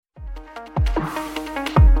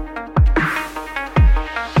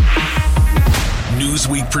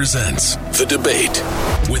Newsweek presents The Debate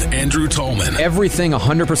with Andrew Tolman. Everything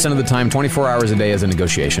 100% of the time, 24 hours a day is a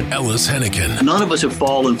negotiation. Ellis Hennigan. None of us have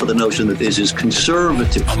fallen for the notion that this is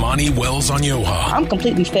conservative. Amani Wells-Onyoha. I'm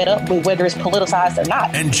completely fed up with whether it's politicized or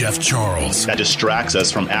not. And Jeff Charles. That distracts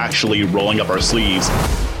us from actually rolling up our sleeves.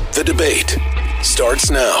 The Debate starts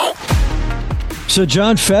now. So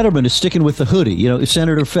John Fetterman is sticking with the hoodie. You know,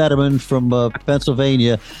 Senator Fetterman from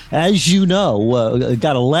Pennsylvania, as you know,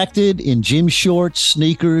 got elected in gym shorts,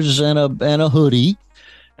 sneakers, and a hoodie.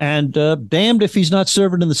 And damned if he's not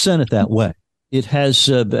serving in the Senate that way. It has,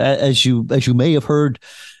 as you may have heard,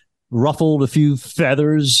 ruffled a few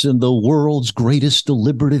feathers in the world's greatest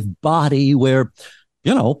deliberative body, where,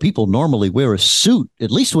 you know, people normally wear a suit, at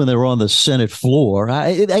least when they're on the Senate floor.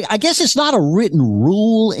 I guess it's not a written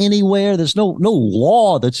rule anywhere. There's no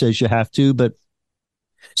law that says you have to, but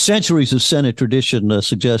centuries of Senate tradition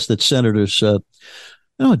suggest that senators,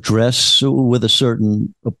 dress with a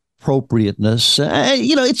certain appropriateness.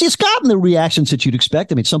 It's gotten the reactions that you'd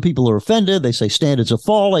expect. I mean, some people are offended. They say standards are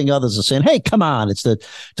falling. Others are saying, hey, come on, it's the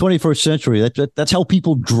 21st century. That's how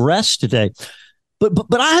people dress today.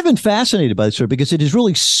 But I have been fascinated by this, sir, because it has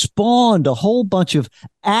really spawned a whole bunch of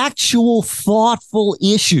actual thoughtful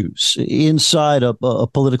issues inside a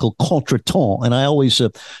political contretemps. And I always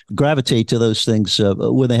gravitate to those things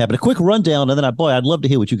when they happen. A quick rundown, and then I'd love to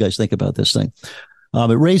hear what you guys think about this thing.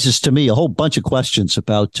 It raises to me a whole bunch of questions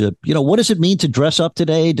about, what does it mean to dress up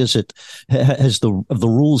today? Has the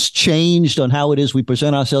rules changed on how it is we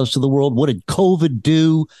present ourselves to the world? What did COVID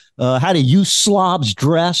do? How do you slobs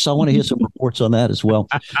dress? I want to hear some reports on that as well.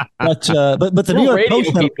 But the New York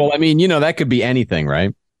Post people, I mean, that could be anything,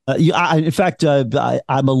 right? In fact,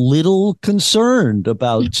 I'm a little concerned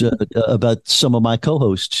about some of my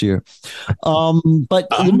co-hosts here. But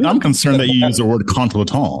I'm concerned that you use the word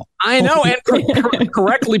contretemps. I know, and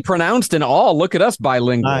correctly pronounced and all. Look at us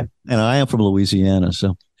bilingual. I am from Louisiana,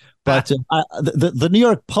 so. But the New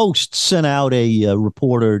York Post sent out a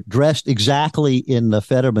reporter dressed exactly in the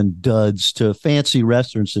Fetterman duds to fancy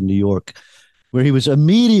restaurants in New York, where he was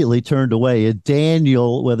immediately turned away. At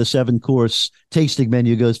Daniel, where the 7-course tasting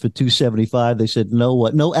menu goes for $275, they said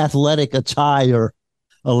no athletic attire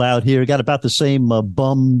allowed here. Got about the same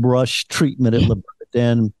bum brush treatment at Le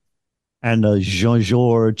Breton and Jean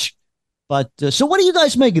Georges. But so, what do you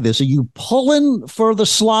guys make of this? Are you pulling for the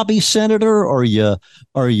slobby senator, or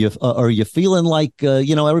are you feeling like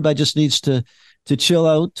everybody just needs to chill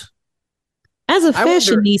out? As a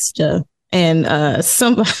fashionista and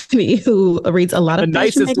somebody who reads a lot of the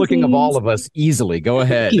nicest looking of all of us, easily. Go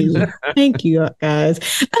ahead. Thank you guys.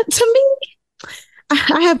 To me,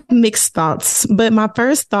 I have mixed thoughts, but my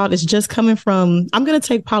first thought is just coming from, I'm going to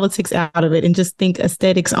take politics out of it and just think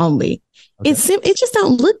aesthetics only. Okay. It just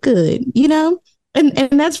don't look good,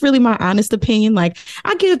 and that's really my honest opinion. Like,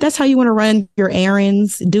 I get it. That's how you want to run your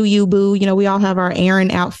errands. Do you, boo? We all have our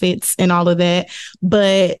errand outfits and all of that,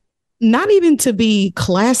 but not even to be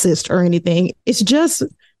classist or anything. It's just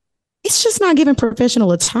not giving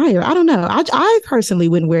professional attire. I don't know. I personally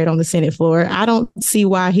wouldn't wear it on the Senate floor. I don't see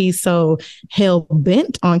why he's so hell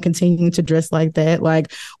bent on continuing to dress like that.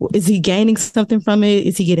 Like, is he gaining something from it?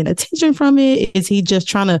 Is he getting attention from it? Is he just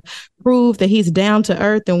trying to prove that he's down to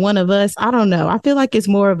earth and one of us? I don't know. I feel like it's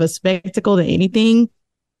more of a spectacle than anything.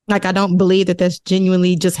 Like, I don't believe that that's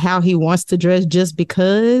genuinely just how he wants to dress just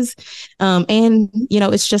because. And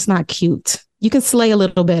it's just not cute. You can slay a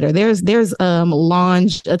little better. There's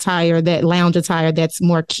lounge attire that's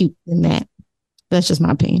more cute than that. That's just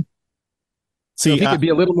my opinion. See, so he could be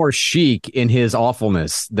a little more chic in his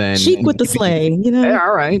awfulness than chic with the slay. Yeah,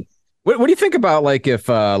 all right. What do you think about, like, if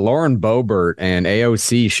Lauren Boebert and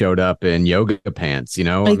AOC showed up in yoga pants?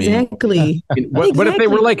 Exactly. What if they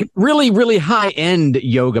were like really, really high end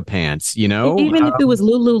yoga pants? Even if it was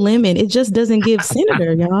Lululemon, it just doesn't give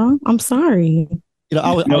senator, y'all. I'm sorry.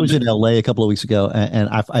 I was in LA a couple of weeks ago, and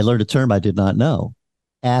I learned a term I did not know: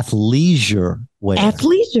 athleisure wear.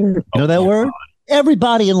 Athleisure. You know that word?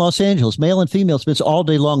 Everybody in Los Angeles, male and female, spends all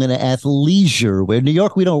day long in athleisure wear. New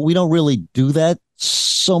York, we don't really do that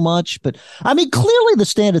so much, but I mean, clearly the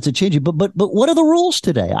standards are changing. But what are the rules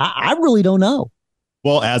today? I really don't know.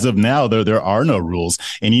 Well, as of now, there are no rules.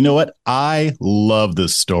 And you know what? I love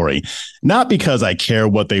this story, not because I care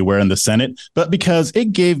what they wear in the Senate, but because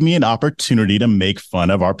it gave me an opportunity to make fun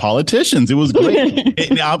of our politicians. It was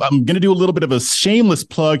great. I'm going to do a little bit of a shameless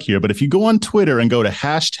plug here, but if you go on Twitter and go to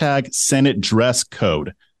 #Senate Dress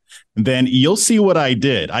Code, then you'll see what I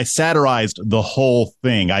did. I satirized the whole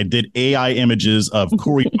thing. I did AI images of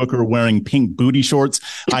Cory Booker wearing pink booty shorts.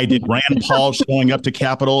 I did Rand Paul showing up to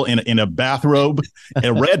Capitol in a bathrobe,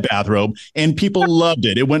 a red bathrobe, and people loved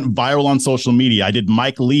it. It went viral on social media. I did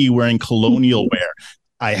Mike Lee wearing colonial wear.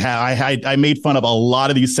 I made fun of a lot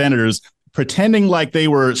of these senators pretending like they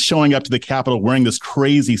were showing up to the Capitol wearing this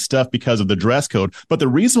crazy stuff because of the dress code. But the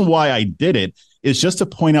reason why I did it is just to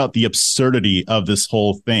point out the absurdity of this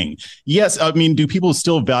whole thing. Yes, I mean, do people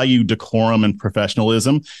still value decorum and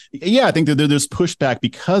professionalism? Yeah, I think that there's pushback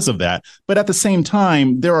because of that. But at the same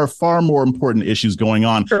time, there are far more important issues going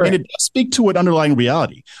on. Correct. And it does speak to an underlying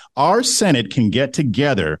reality. Our Senate can get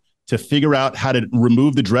together to figure out how to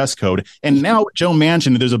remove the dress code. And now Joe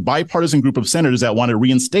Manchin, there's a bipartisan group of senators that want to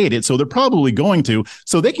reinstate it. So they're probably going to.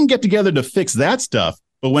 So they can get together to fix that stuff.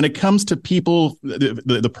 But when it comes to people,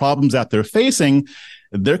 the problems that they're facing,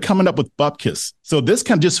 they're coming up with bupkis. So this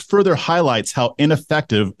kind of just further highlights how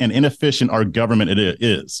ineffective and inefficient our government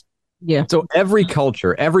is. Yeah. So every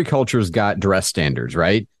culture's got dress standards,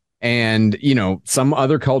 right? And, you know, some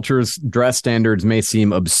other cultures' dress standards may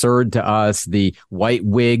seem absurd to us. The white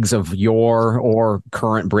wigs of yore or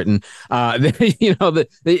current Britain, we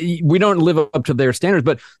don't live up to their standards,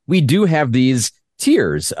 but we do have these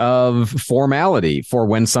tiers of formality for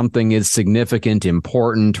when something is significant,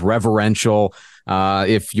 important, reverential.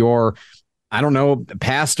 If you're, I don't know,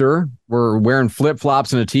 pastor, we're wearing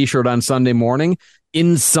flip-flops and a t-shirt on Sunday morning,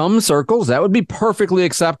 in some circles, that would be perfectly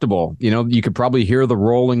acceptable. You know, you could probably hear the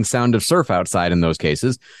rolling sound of surf outside in those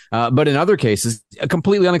cases. But in other cases,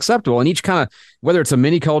 completely unacceptable. And each kind of, whether it's a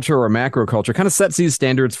mini culture or a macro culture, kind of sets these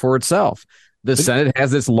standards for itself. The Senate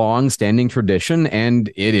has this long-standing tradition, and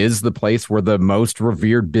it is the place where the most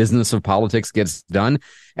revered business of politics gets done.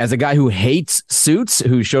 As a guy who hates suits,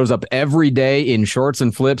 who shows up every day in shorts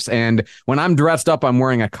and flips, and when I'm dressed up, I'm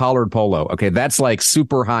wearing a collared polo. Okay, that's like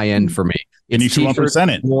super high-end for me. And you should run for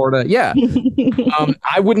Senate. Florida. Yeah.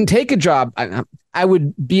 I wouldn't take a job. I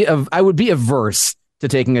would be averse to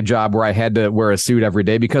taking a job where I had to wear a suit every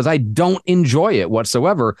day because I don't enjoy it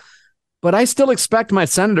whatsoever. But I still expect my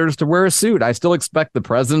senators to wear a suit. I still expect the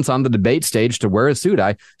presidents on the debate stage to wear a suit.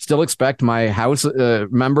 I still expect my House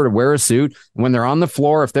member to wear a suit. When they're on the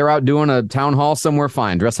floor, if they're out doing a town hall somewhere,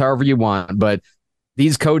 fine, dress however you want. But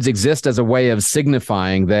these codes exist as a way of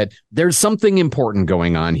signifying that there's something important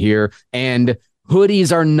going on here, and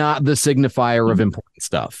hoodies are not the signifier of important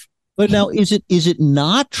stuff. But now, is it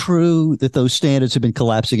not true that those standards have been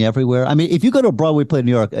collapsing everywhere? I mean, if you go to a Broadway play in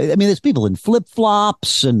New York, I mean, there's people in flip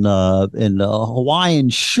flops and Hawaiian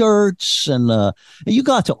shirts, and you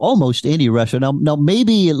got to almost any restaurant. Now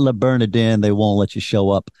maybe at Le Bernardin they won't let you show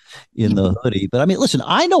up in the hoodie. But I mean, listen,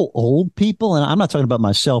 I know old people, and I'm not talking about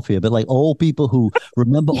myself here, but like old people who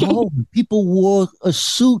remember, people wore a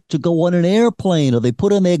suit to go on an airplane, or they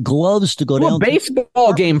put on their gloves to go down a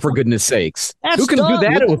baseball game, for goodness sakes. Who can do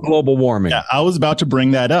that with global warming? Yeah, I was about to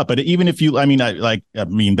bring that up, but even if you,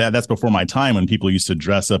 that's before my time when people used to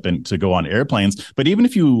dress up and to go on airplanes. But even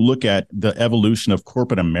if you look at the evolution of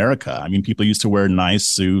corporate America, I mean, people used to wear nice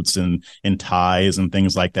suits and ties and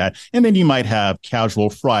things like that. And then you might have Casual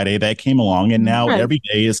Friday that came along, and now every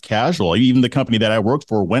day is casual. Even the company that I worked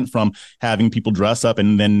for went from having people dress up,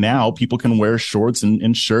 and then now people can wear shorts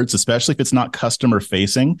and shirts, especially if it's not customer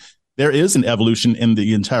facing. There is an evolution in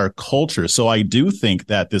the entire culture. So I do think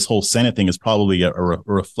that this whole Senate thing is probably a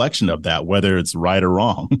reflection of that, whether it's right or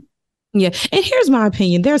wrong. Yeah. And here's my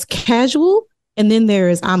opinion. There's casual, and then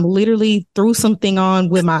there's I'm literally threw something on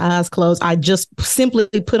with my eyes closed. I just simply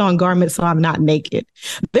put on garments so I'm not naked.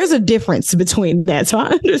 There's a difference between that. So I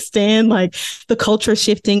understand like the culture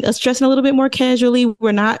shifting, us dressing a little bit more casually.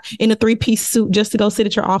 We're not in a 3-piece suit just to go sit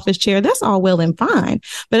at your office chair. That's all well and fine.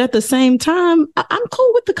 But at the same time, I'm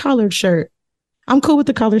cool with the collared shirt.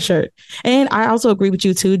 And I also agree with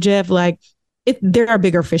you too, Jeff. Like, there are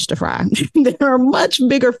bigger fish to fry. There are much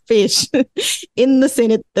bigger fish in the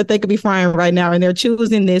Senate that they could be frying right now. And they're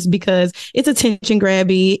choosing this because it's attention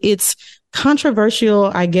grabby. It's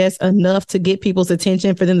controversial, I guess, enough to get people's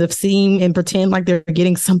attention for them to seem and pretend like they're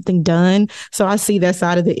getting something done. So I see that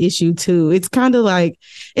side of the issue too. It's kind of like,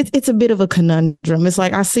 it's a bit of a conundrum. It's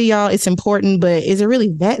like, I see y'all, it's important, but is it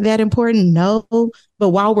really that important? No. But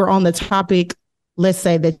while we're on the topic, let's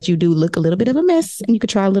say that you do look a little bit of a mess and you could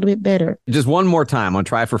try a little bit better. Just one more time. I'll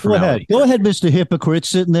try for formality. Go ahead, Mr. Hypocrite,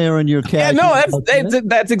 sitting there in your cat. Yeah, no,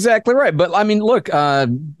 that's exactly right. But I mean, look,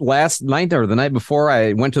 last night or the night before,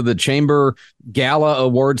 I went to the Chamber Gala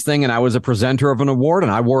Awards thing, and I was a presenter of an award,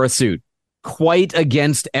 and I wore a suit. Quite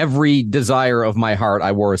against every desire of my heart,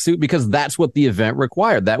 I wore a suit because that's what the event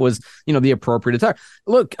required. That was, the appropriate attire.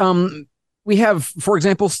 Look, we have, for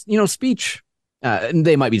example, speech.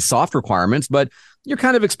 They might be soft requirements, but you're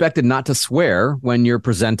kind of expected not to swear when you're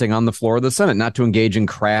presenting on the floor of the Senate, not to engage in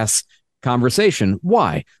crass conversation.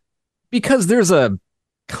 Why? Because there's a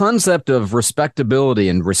concept of respectability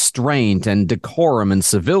and restraint and decorum and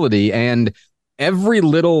civility, and every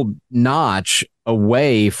little notch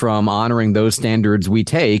away from honoring those standards we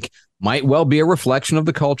take might well be a reflection of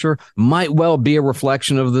the culture, might well be a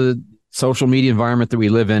reflection of the social media environment that we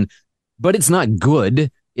live in, but it's not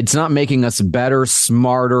good. It's not making us better,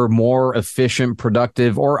 smarter, more efficient,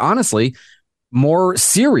 productive, or honestly, more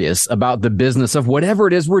serious about the business of whatever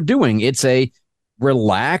it is we're doing. It's a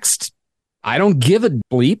relaxed, I don't give a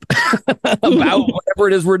bleep about whatever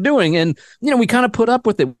it is we're doing. And, we kind of put up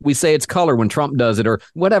with it. We say it's color when Trump does it or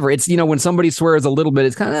whatever. It's, when somebody swears a little bit,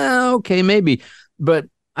 it's kind of, okay, maybe. But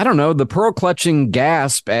I don't know, the pearl clutching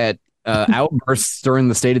gasp at outbursts during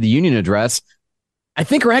the State of the Union address, I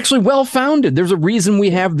think are actually well-founded. There's a reason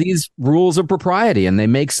we have these rules of propriety, and they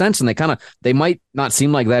make sense, and they might not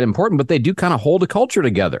seem like that important, but they do kind of hold a culture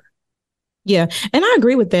together. Yeah. And I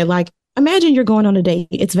agree with that. Like, imagine you're going on a date.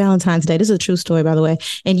 It's Valentine's Day. This is a true story, by the way.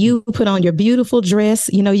 And you put on your beautiful dress,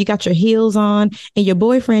 you got your heels on, and your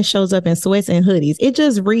boyfriend shows up in sweats and hoodies. It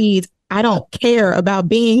just reads, I don't care about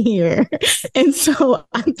being here. And so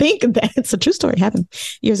I think that's a true story. It happened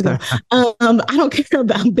years ago. I don't care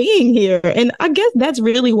about being here. And I guess that's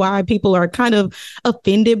really why people are kind of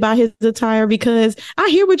offended by his attire, because I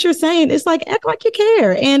hear what you're saying. It's like, act like you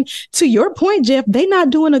care. And to your point, Jeff, they're not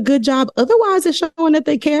doing a good job. Otherwise, it's showing that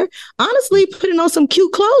they care. Honestly, putting on some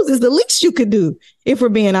cute clothes is the least you could do, if we're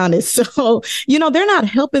being honest. So, they're not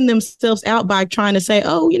helping themselves out by trying to say,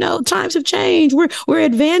 oh, times have changed. We're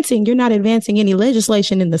advancing. You're not advancing any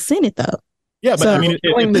legislation in the Senate, though. Yeah, but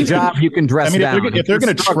doing the job, you can dress down. If they're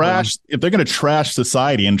going to trash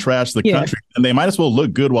society and trash the country, then they might as well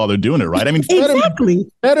look good while they're doing it, right? I mean, exactly.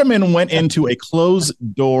 Fetterman went into a closed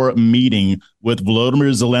door meeting with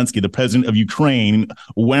Volodymyr Zelensky, the president of Ukraine,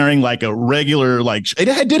 wearing like a regular,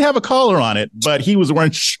 it did have a collar on it, but he was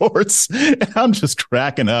wearing shorts. And I'm just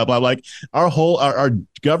cracking up. I'm like, our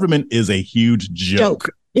government is a huge joke.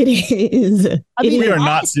 It is. We are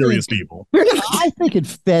not serious people. I think in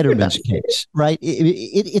Fetterman's case, right,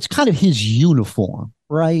 it's kind of his uniform,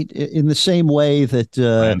 right? In the same way that,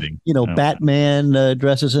 Batman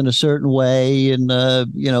dresses in a certain way, and,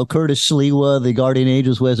 Curtis Sliwa, the Guardian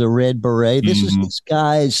Angels, wears a red beret. This is this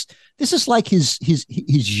guy's, this is like his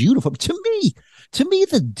uniform. To me,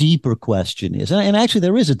 the deeper question is, and actually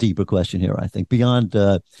there is a deeper question here, I think, beyond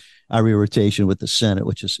our irritation with the Senate,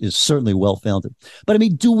 which is certainly well-founded. But I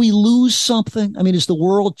mean, do we lose something? I mean, is the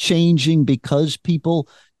world changing because people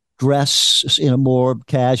dress in a more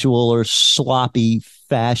casual or sloppy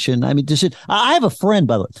fashion? I mean, does it? I have a friend,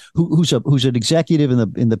 by the way, who's an executive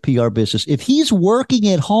in the PR business. If he's working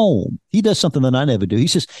at home, he does something that I never do. He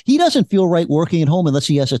says he doesn't feel right working at home unless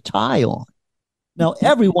he has a tie on. Now,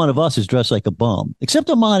 every one of us is dressed like a bum, except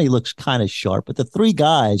Amani looks kind of sharp, but the three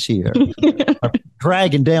guys here are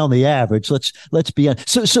dragging down the average. Let's be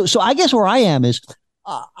honest. So I guess where I am is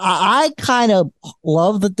I kind of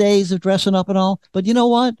love the days of dressing up and all, but you know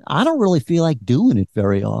what? I don't really feel like doing it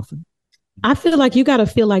very often. I feel like you got to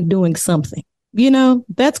feel like doing something.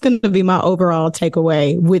 That's going to be my overall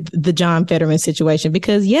takeaway with the John Fetterman situation,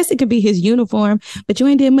 because yes, it could be his uniform, but you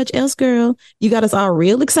ain't did much else, girl. You got us all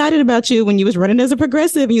real excited about you when you was running as a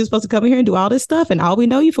progressive and you was supposed to come here and do all this stuff. And all we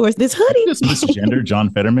know you for is this hoodie. Just misgender John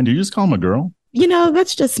Fetterman. Do you just call him a girl?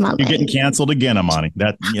 That's just my You're getting canceled again, Amani.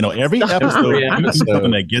 That, every episode is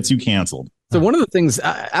something that gets you canceled. So one of the things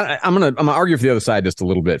I'm gonna argue for the other side just a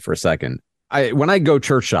little bit for a second. When I go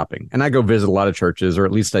church shopping, and I go visit a lot of churches, or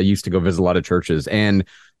at least I used to go visit a lot of churches, and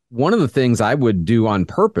one of the things I would do on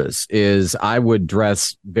purpose is I would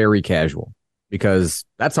dress very casual, because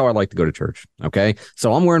that's how I like to go to church. Okay.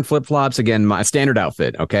 So I'm wearing flip-flops, again, my standard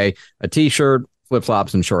outfit. Okay. A t-shirt,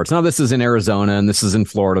 flip-flops, and shorts. Now this is in Arizona and this is in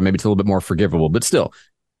Florida. Maybe it's a little bit more forgivable, but still.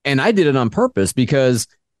 And I did it on purpose because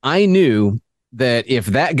I knew that if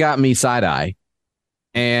that got me side eye,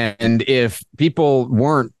 and if people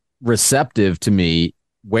weren't receptive to me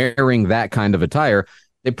wearing that kind of attire,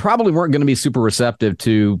 they probably weren't going to be super receptive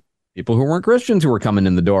to people who weren't Christians who were coming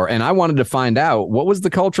in the door. And I wanted to find out what was the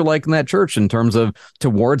culture like in that church in terms of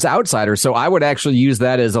towards outsiders. So I would actually use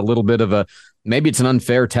that as a little bit of maybe it's an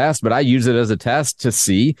unfair test, but I use it as a test to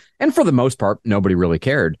see. And for the most part, nobody really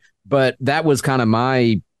cared. But that was kind of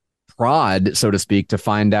my prod, so to speak, to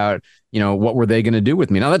find out, what were they going to do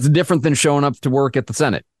with me? Now, that's different than showing up to work at the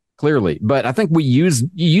Senate, clearly. But I think you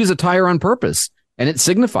use attire on purpose, and it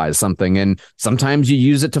signifies something. And sometimes you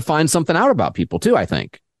use it to find something out about people, too, I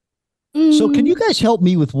think. So can you guys help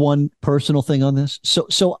me with one personal thing on this?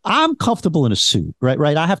 So I'm comfortable in a suit, right?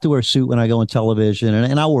 Right. I have to wear a suit when I go on television,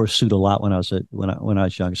 and I wore a suit a lot when I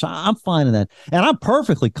was younger. So I'm fine in that, and I'm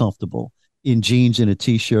perfectly comfortable in jeans and a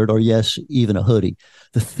t-shirt, or yes, even a hoodie.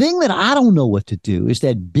 The thing that I don't know what to do is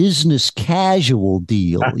that business casual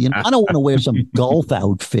deal. You know, I don't want to wear some golf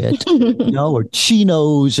outfit, or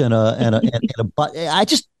chinos and a but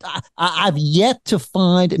I've yet to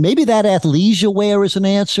find, maybe that athleisure wear is an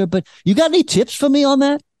answer, but you got any tips for me on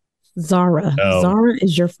that? Zara. No. Zara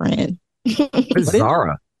is your friend. What is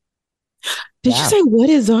Zara? Did you say what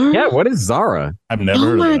is Zara? Yeah, what is Zara? I've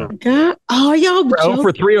never heard my of it. God. Oh, y'all. We're 0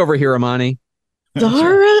 for 3 over here, Amani.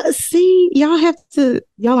 Zara. See, y'all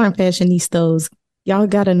aren't fashionistas. Y'all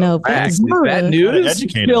got to know. Is Zara, that news?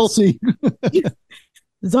 Educate us. Guilty.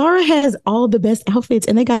 Zara has all the best outfits,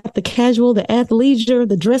 and they got the casual, the athleisure,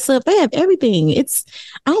 the dress up. They have everything. It's,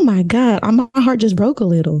 oh my God. My heart just broke a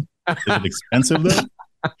little. Is it expensive though?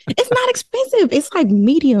 It's not expensive. It's like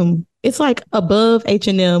medium. It's like above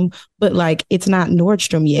H&M, but like it's not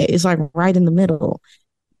Nordstrom yet. It's like right in the middle.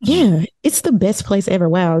 Yeah, it's the best place ever.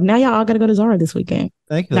 Wow. Now y'all all got to go to Zara this weekend.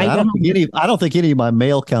 Thank you. Now I don't think any of my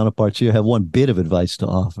male counterparts here have one bit of advice to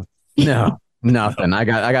offer. No, nothing. I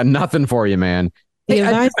got nothing for you, man. The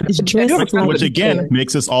advice is dress like Which you again care.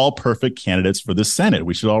 makes us all perfect candidates for the Senate.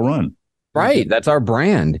 We should all run. Right. That's our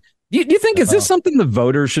brand. Do you think, is this something the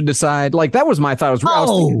voters should decide? Like, that was my thought. I was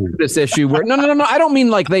thinking through this issue where, no. I don't mean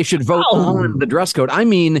like they should vote on the dress code. I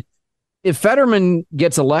mean, if Fetterman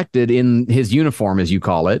gets elected in his uniform, as you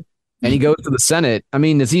call it, and he goes to the Senate, I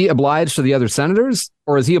mean, is he obliged to the other senators,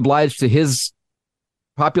 or is he obliged to his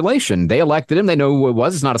population? They elected him. They know who it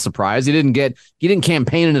was. It's not a surprise. He didn't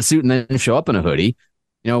campaign in a suit and then show up in a hoodie.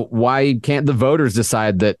 You know, why can't the voters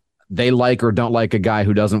decide that they like or don't like a guy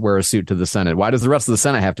who doesn't wear a suit to the Senate? Why does the rest of the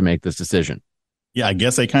Senate have to make this decision? Yeah, I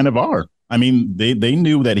guess they kind of are. I mean, they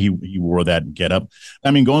knew that he wore that getup.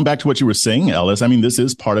 I mean, going back to what you were saying, Ellis, I mean, this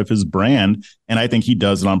is part of his brand. And I think he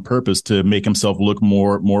does it on purpose to make himself look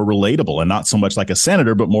more relatable, and not so much like a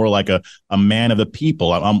senator, but more like a man of the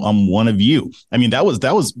people. I'm one of you. I mean, that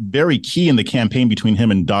was very key in the campaign between him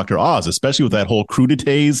and Dr. Oz, especially with that whole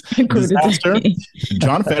crudités disaster.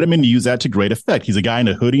 John Fetterman used that to great effect. He's a guy in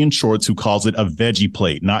a hoodie and shorts who calls it a veggie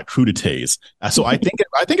plate, not crudités. So I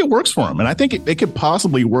think it works for him. And I think it could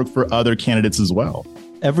possibly work for other candidates as well.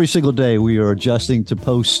 Every single day we are adjusting to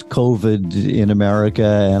post-COVID in America,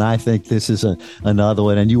 and I think this is another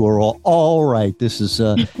one. And you are all right. This is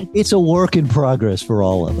it's a work in progress for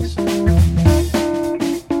all of us.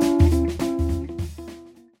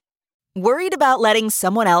 Worried about letting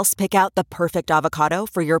someone else pick out the perfect avocado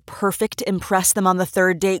for your perfect impress them on the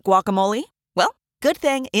third date guacamole? Well, good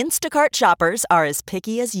thing Instacart shoppers are as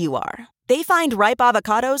picky as you are. They find ripe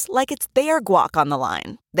avocados like it's their guac on the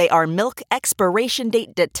line. They are milk expiration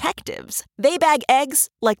date detectives. They bag eggs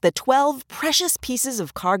like the 12 precious pieces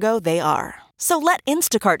of cargo they are. So let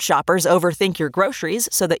Instacart shoppers overthink your groceries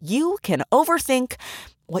so that you can overthink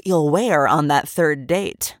what you'll wear on that third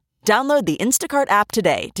date. Download the Instacart app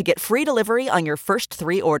today to get free delivery on your first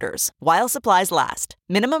 3 orders, while supplies last.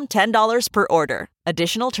 Minimum $10 per order.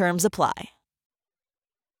 Additional terms apply.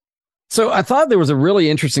 So I thought there was a really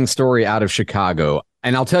interesting story out of Chicago,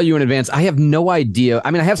 and I'll tell you in advance, I have no idea.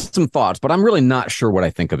 I mean, I have some thoughts, but I'm really not sure what I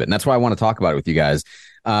think of it. And that's why I want to talk about it with you guys.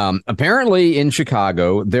 Apparently in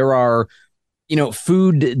Chicago, there are,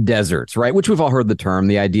 food deserts, right? Which we've all heard the term.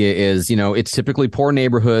 The idea is, it's typically poor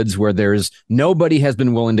neighborhoods where nobody has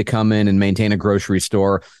been willing to come in and maintain a grocery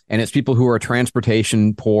store. And it's people who are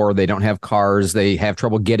transportation poor. They don't have cars. They have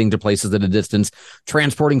trouble getting to places at a distance.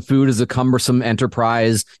 Transporting food is a cumbersome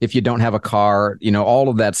enterprise if you don't have a car, all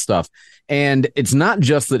of that stuff. And it's not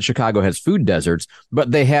just that Chicago has food deserts,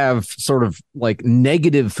 but they have sort of like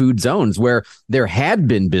negative food zones where there had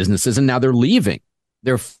been businesses and now they're leaving.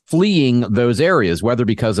 They're fleeing those areas, whether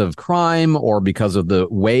because of crime or because of the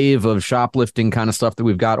wave of shoplifting kind of stuff that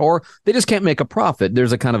we've got, or they just can't make a profit.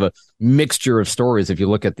 There's a kind of a mixture of stories if you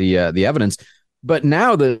look at the evidence. But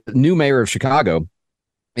now the new mayor of Chicago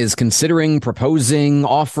is considering, proposing,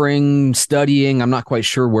 offering, studying. I'm not quite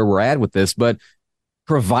sure where we're at with this, but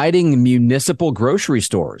providing municipal grocery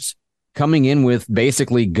stores, coming in with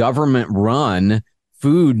basically government-run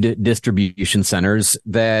food distribution centers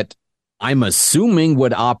that I'm assuming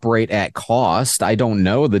would operate at cost. I don't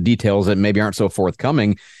know the details that maybe aren't so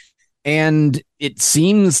forthcoming. And it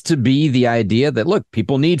seems to be the idea that, look,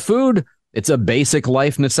 people need food. It's a basic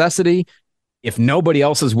life necessity. If nobody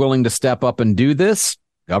else is willing to step up and do this,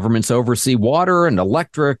 governments oversee water and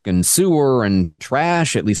electric and sewer and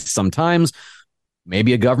trash, at least sometimes.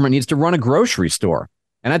 Maybe a government needs to run a grocery store.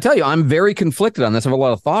 And I tell you, I'm very conflicted on this. I have a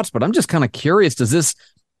lot of thoughts, but I'm just kind of curious. Does this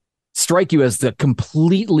strike you as the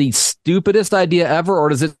completely stupidest idea ever? Or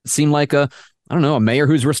does it seem like a mayor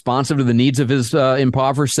who's responsive to the needs of his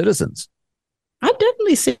impoverished citizens? I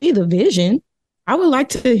definitely see the vision. I would like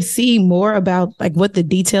to see more about like what the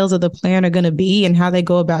details of the plan are going to be and how they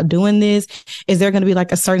go about doing this. Is there going to be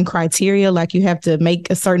like a certain criteria, like you have to make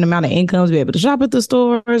a certain amount of income to be able to shop at the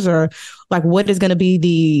stores, or like what is going to be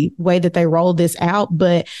the way that they roll this out?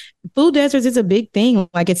 But food deserts is a big thing.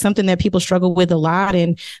 Like it's something that people struggle with a lot.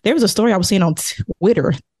 And there was a story I was seeing on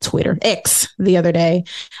Twitter X the other day.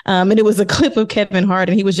 And it was a clip of Kevin Hart.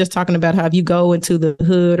 And he was just talking about how if you go into the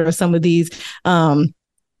hood or some of these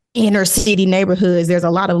inner city neighborhoods, there's a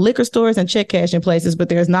lot of liquor stores and check cashing places, but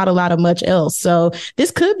there's not a lot of much else. So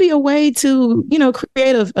this could be a way to,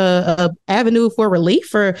 create a avenue for relief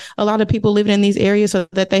for a lot of people living in these areas so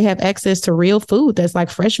that they have access to real food that's like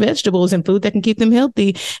fresh vegetables and food that can keep them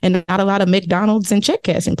healthy, and not a lot of McDonald's and check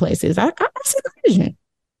cashing places. I see the vision.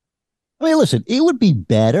 I mean, listen, it would be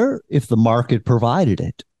better if the market provided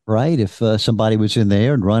it. Right. If somebody was in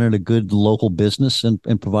there and running a good local business and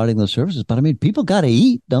providing those services. But I mean, people got to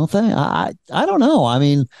eat, don't they? I don't know. I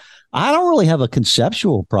mean, I don't really have a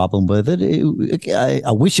conceptual problem with it.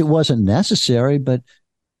 I wish it wasn't necessary, but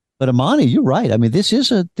Amani, you're right. I mean, this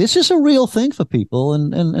is a real thing for people,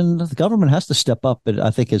 and the government has to step up. But I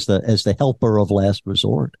think as the helper of last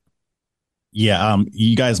resort. Yeah,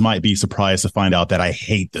 you guys might be surprised to find out that I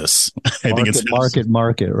hate this. I think it's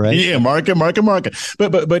market, right? Yeah, market.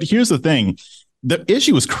 But here's the thing. The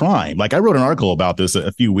issue is crime. Like I wrote an article about this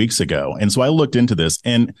a few weeks ago. And so I looked into this,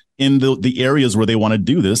 and in the areas where they want to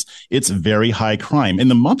do this, it's very high crime. In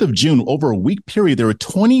the month of June, over a week period, there were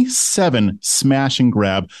 27 smash and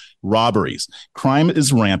grab robberies. Crime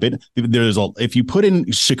is rampant. If you put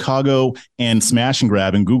in Chicago and smash and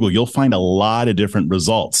grab in Google, you'll find a lot of different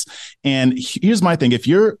results. And here's my thing. If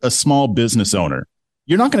you're a small business owner,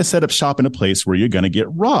 you're not going to set up shop in a place where you're going to get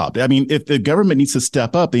robbed. I mean, if the government needs to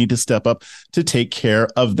step up, they need to step up to take care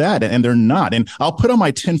of that. And they're not. And I'll put on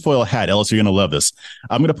my tinfoil hat. Ellis, you're going to love this.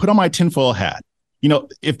 I'm going to put on my tinfoil hat.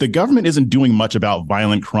 If the government isn't doing much about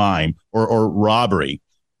violent crime or robbery,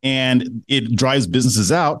 and it drives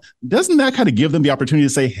businesses out, doesn't that kind of give them the opportunity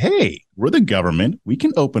to say, hey, we're the government, we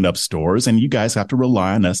can open up stores, and you guys have to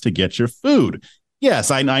rely on us to get your food? Yes,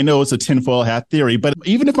 I know it's a tinfoil hat theory, but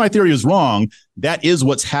even if my theory is wrong, that is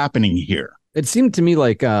what's happening here. It seemed to me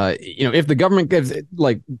like, if the government gives,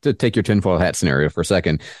 like, to take your tinfoil hat scenario for a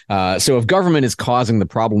second. So if government is causing the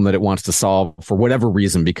problem that it wants to solve for whatever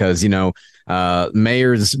reason, because,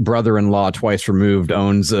 mayor's brother-in-law twice removed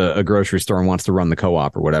owns a grocery store and wants to run the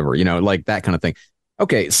co-op or whatever, like that kind of thing.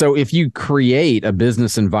 Okay, so if you create a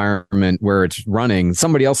business environment where it's running,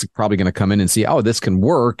 somebody else is probably going to come in and see, oh, this can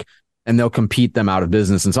work, and they'll compete them out of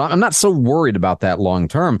business. And so I'm not so worried about that long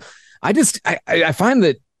term. I find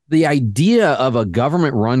that the idea of a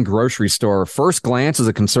government-run grocery store, first glance as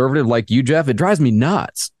a conservative like you, Jeff, it drives me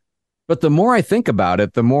nuts. But the more I think about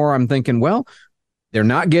it, the more I'm thinking, well, they're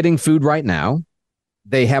not getting food right now.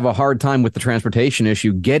 They have a hard time with the transportation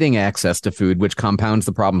issue, getting access to food, which compounds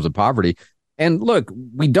the problems of poverty. And look,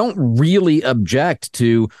 we don't really object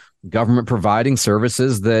to government providing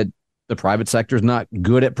services that the private sector is not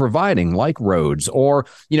good at providing, like roads, or,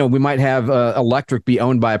 we might have electric be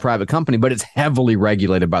owned by a private company, but it's heavily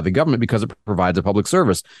regulated by the government because it provides a public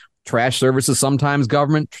service. Trash services, sometimes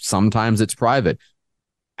government, sometimes it's private.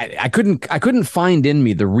 I couldn't find in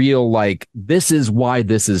me the real, like, this is why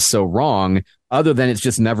this is so wrong, other than it's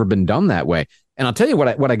just never been done that way. And I'll tell you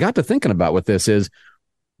what I got to thinking about with this is,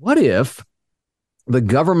 what if the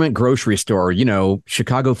government grocery store,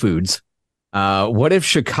 Chicago Foods, what if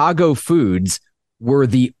Chicago Foods were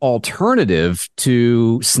the alternative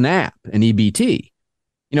to SNAP and EBT?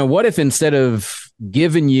 What if instead of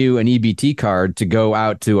giving you an EBT card to go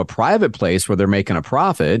out to a private place where they're making a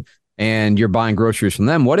profit and you're buying groceries from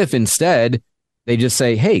them, what if instead they just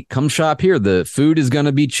say, hey, come shop here. The food is going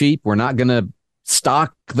to be cheap. We're not going to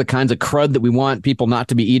stock the kinds of crud that we want people not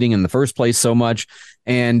to be eating in the first place so much.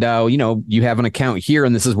 And, you have an account here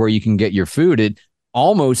and this is where you can get your food. It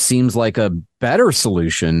almost seems like a better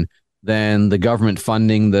solution than the government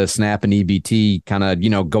funding the SNAP and EBT kind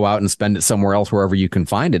of, go out and spend it somewhere else, wherever you can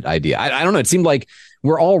find it idea. I don't know. It seemed like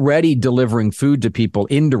we're already delivering food to people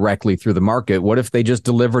indirectly through the market. What if they just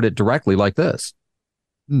delivered it directly like this?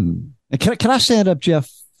 Can I stand up, Jeff,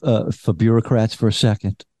 for bureaucrats for a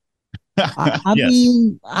second? I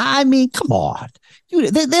Yes. mean, come on.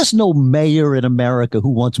 Dude, there's no mayor in America who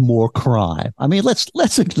wants more crime. I mean,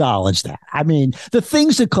 let's acknowledge that. I mean, the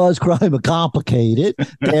things that cause crime are complicated.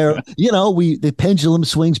 The pendulum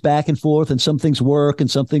swings back and forth, and some things work and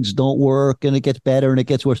some things don't work, and it gets better and it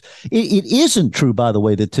gets worse. It isn't true, by the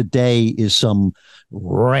way, that today is some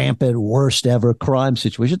rampant worst ever crime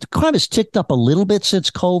situation. The crime has ticked up a little bit since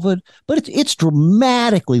COVID, but it's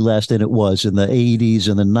dramatically less than it was in the 80s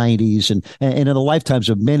and the 90s and in the lifetimes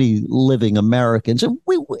of many living Americans. And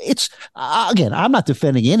again, I'm not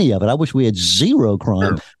defending any of it. I wish we had zero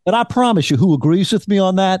crime, but I promise you, who agrees with me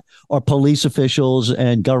on that are police officials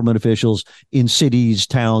and government officials in cities,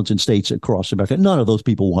 towns, and states across America. None of those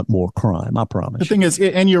people want more crime. I promise. The thing is,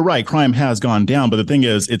 and you're right, crime has gone down, but the thing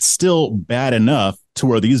is, it's still bad enough to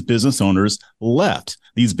where these business owners left.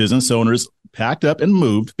 These business owners packed up and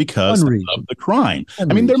moved because of the crime. I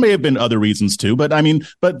mean, there may have been other reasons too, but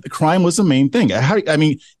the crime was the main thing.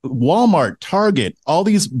 Walmart, Target, all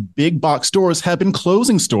these big box stores have been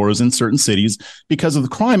closing stores in certain cities because of the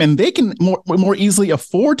crime, and they can more easily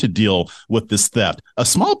afford to deal with this theft. A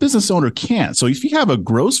small business owner can't. So if you have a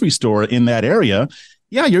grocery store in that area,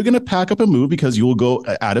 yeah, you're going to pack up and move because you will go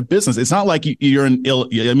out of business. It's not like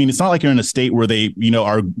it's not like you're in a state where they,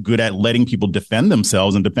 are good at letting people defend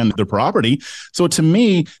themselves and defend their property. So to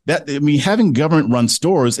me, having government run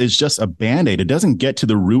stores is just a Band-Aid. It doesn't get to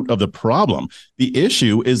the root of the problem. The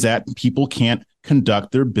issue is that people can't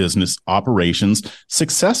conduct their business operations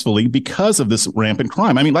successfully because of this rampant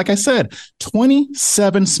crime. I mean, like I said,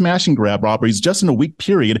 27 smash and grab robberies just in a week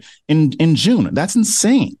period in June. That's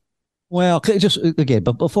insane. Well, just again,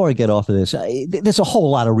 but before I get off of this, there's a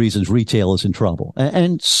whole lot of reasons retail is in trouble,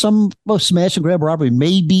 and some smash and grab robbery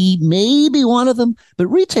may be one of them. But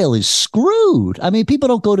retail is screwed. I mean, people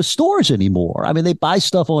don't go to stores anymore. I mean, they buy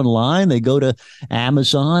stuff online. They go to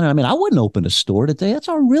Amazon. I mean, I wouldn't open a store today. That's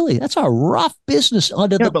a rough business.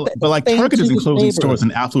 But like Target isn't closing stores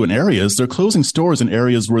in affluent areas. They're closing stores in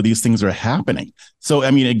areas where these things are happening. So,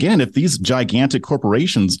 I mean, again, if these gigantic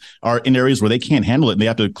corporations are in areas where they can't handle it and they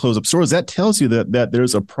have to close up stores, that tells you that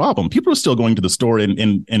there's a problem. People are still going to the store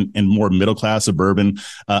in more middle class, suburban,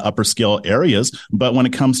 upper scale areas. But when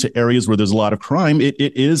it comes to areas where there's a lot of crime, it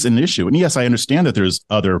is an issue. And yes, I understand that there's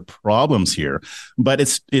other problems here, but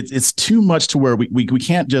it's too much to where we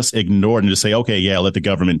can't just ignore it and just say, okay, yeah, let the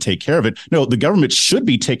government take care of it. No, the government should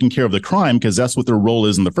be taking care of the crime because that's what their role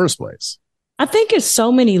is in the first place. I think there's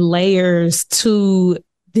so many layers to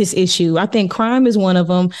this issue. I think crime is one of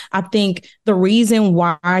them. I think the reason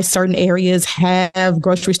why certain areas have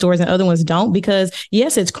grocery stores and other ones don't, because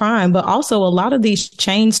yes, it's crime, but also a lot of these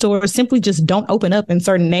chain stores simply just don't open up in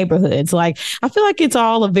certain neighborhoods. Like, I feel like it's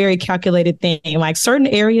all a very calculated thing. Like, certain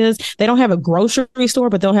areas, they don't have a grocery store,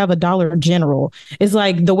 but they'll have a Dollar General. It's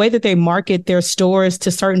like the way that they market their stores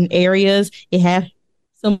to certain areas, it has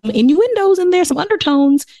some innuendos in there, some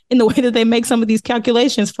undertones in the way that they make some of these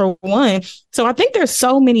calculations, for one. So I think there's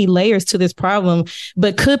so many layers to this problem,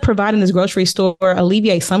 but could providing this grocery store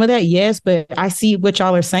alleviate some of that? Yes, but I see what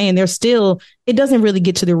y'all are saying. It doesn't really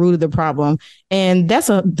get to the root of the problem. And that's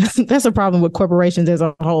a problem with corporations as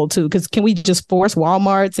a whole too, because can we just force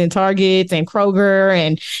Walmarts and Targets and Kroger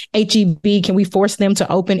and H-E-B, can we force them to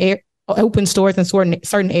open stores in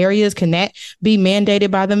certain areas? Can that be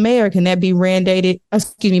mandated by the mayor? Can that be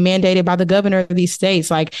mandated by the governor of these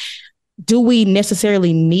states? Like, do we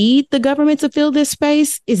necessarily need the government to fill this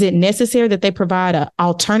space? Is it necessary that they provide an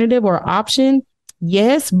alternative or option?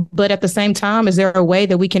 Yes, but at the same time, is there a way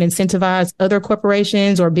that we can incentivize other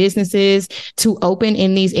corporations or businesses to open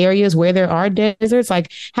in these areas where there are deserts?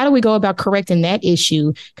 Like, how do we go about correcting that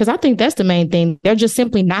issue? Because I think that's the main thing. They're just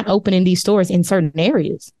simply not opening these stores in certain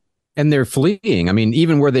areas. And they're fleeing. I mean,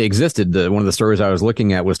 even where they existed, one of the stories I was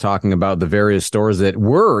looking at was talking about the various stores that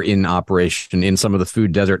were in operation in some of the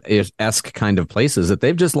food desert-esque kind of places that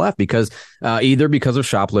they've just left because either because of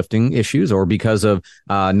shoplifting issues or because of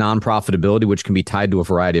non-profitability, which can be tied to a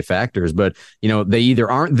variety of factors. But, they either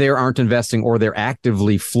aren't investing, or they're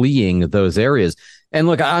actively fleeing those areas. And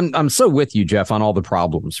look, I'm so with you, Jeff, on all the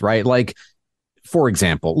problems, right? Like, for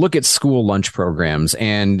example, look at school lunch programs.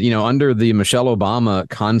 And, under the Michelle Obama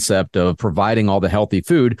concept of providing all the healthy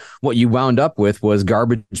food, what you wound up with was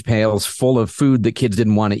garbage pails full of food that kids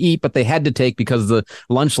didn't want to eat, but they had to take because the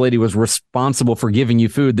lunch lady was responsible for giving you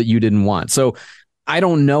food that you didn't want. So I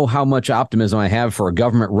don't know how much optimism I have for a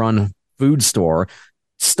government-run food store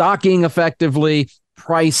stocking effectively,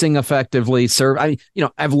 pricing effectively. I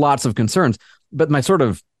have lots of concerns, but my sort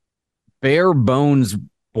of bare bones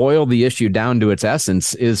boil the issue down to its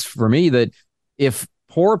essence is, for me, that if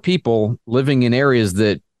poor people living in areas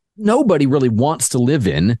that nobody really wants to live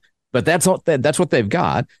in but that's what they've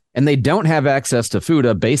got. And they don't have access to food,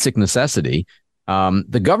 a basic necessity.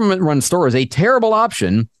 The government-run store is a terrible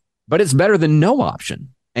option, but it's better than no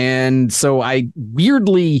option. And so I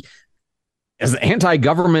weirdly, as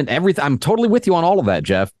anti-government, everything, I'm totally with you on all of that,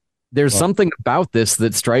 Jeff. There's something about this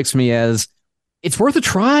that strikes me as it's worth a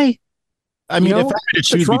try. I mean, if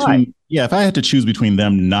I had to choose between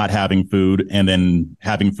them not having food and then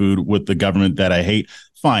having food with the government that I hate,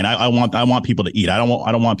 fine. I want people to eat. I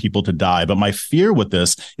don't want people to die. But my fear with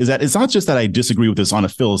this is that it's not just that I disagree with this on a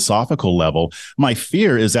philosophical level. My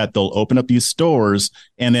fear is that they'll open up these stores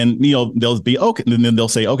and then, they'll be okay. And then they'll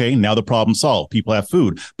say, okay, now the problem solved. People have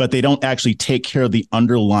food, but they don't actually take care of the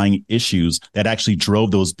underlying issues that actually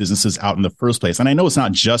drove those businesses out in the first place. And I know it's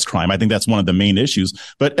not just crime. I think that's one of the main issues.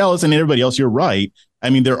 But Ellis and everybody else, you're right. I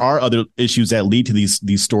mean, there are other issues that lead to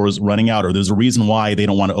these stores running out, or there's a reason why they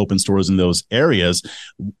don't want to open stores in those areas.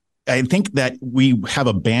 I think that we have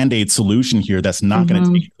a Band-Aid solution here that's not going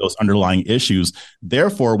to take those underlying issues.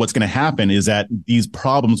 Therefore, what's going to happen is that these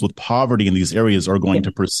problems with poverty in these areas are going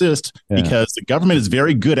to persist because the government is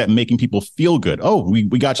very good at making people feel good. Oh, we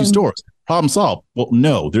got you stores. Problem solved. Well,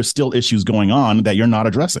 no, there's still issues going on that you're not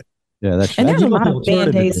addressing. Yeah, and there's a lot of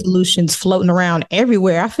Band-Aid solutions floating around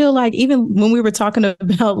everywhere. I feel like even when we were talking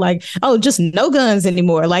about like, oh, just no guns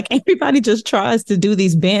anymore, like everybody just tries to do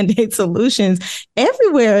these Band-Aid solutions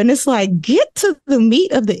everywhere. And it's like, get to the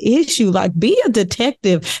meat of the issue, like be a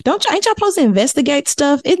detective. Ain't y'all supposed to investigate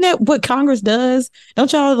stuff? Isn't that what Congress does?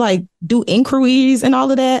 Don't y'all like do inquiries and all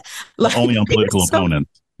of that? Like, only on political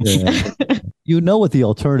opponents. Yeah. You know what the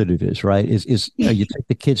alternative is, right? Is you take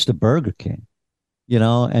the kids to Burger King.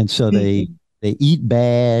 And so they eat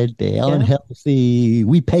bad, they're unhealthy.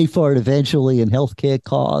 We pay for it eventually in healthcare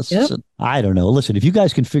costs. Yep. I don't know. Listen, if you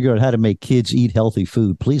guys can figure out how to make kids eat healthy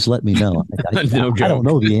food, please let me know. I don't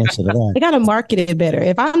know the answer to that. They got to market it better.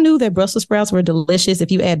 If I knew that Brussels sprouts were delicious, if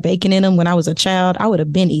you add bacon in them when I was a child, I would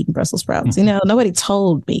have been eating Brussels sprouts. Nobody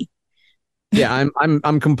told me. Yeah,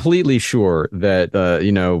 I'm completely sure that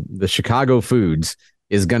the Chicago Foods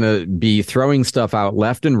is going to be throwing stuff out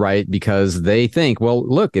left and right because they think, well,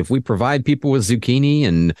 look, if we provide people with zucchini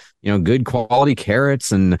and, good quality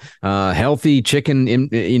carrots and healthy chicken,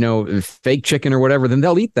 fake chicken or whatever, then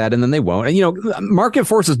they'll eat that and then they won't. And, market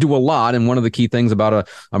forces do a lot. And one of the key things about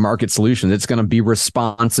a market solution, it's going to be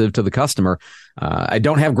responsive to the customer. I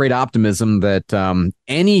don't have great optimism that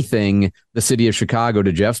anything the city of Chicago,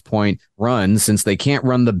 to Jeff's point, runs, since they can't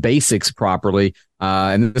run the basics properly.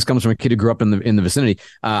 And this comes from a kid who grew up in the vicinity.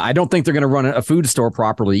 I don't think they're going to run a food store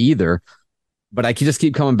properly either. But I can just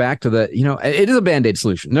keep coming back to it is a Band-Aid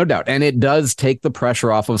solution, no doubt. And it does take the pressure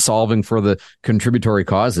off of solving for the contributory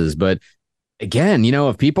causes. But again,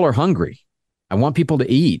 if people are hungry, I want people to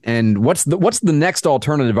eat. And what's the next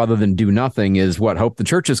alternative other than do nothing is hope the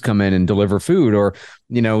churches come in and deliver food or,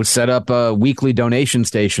 set up weekly donation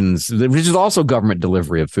stations, which is also government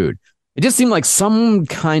delivery of food. It just seemed like some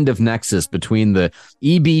kind of nexus between the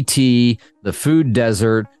EBT, the food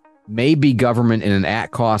desert, maybe government in an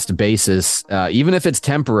at-cost basis, even if it's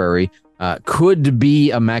temporary, could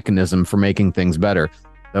be a mechanism for making things better.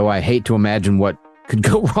 Though I hate to imagine what could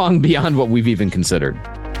go wrong beyond what we've even considered.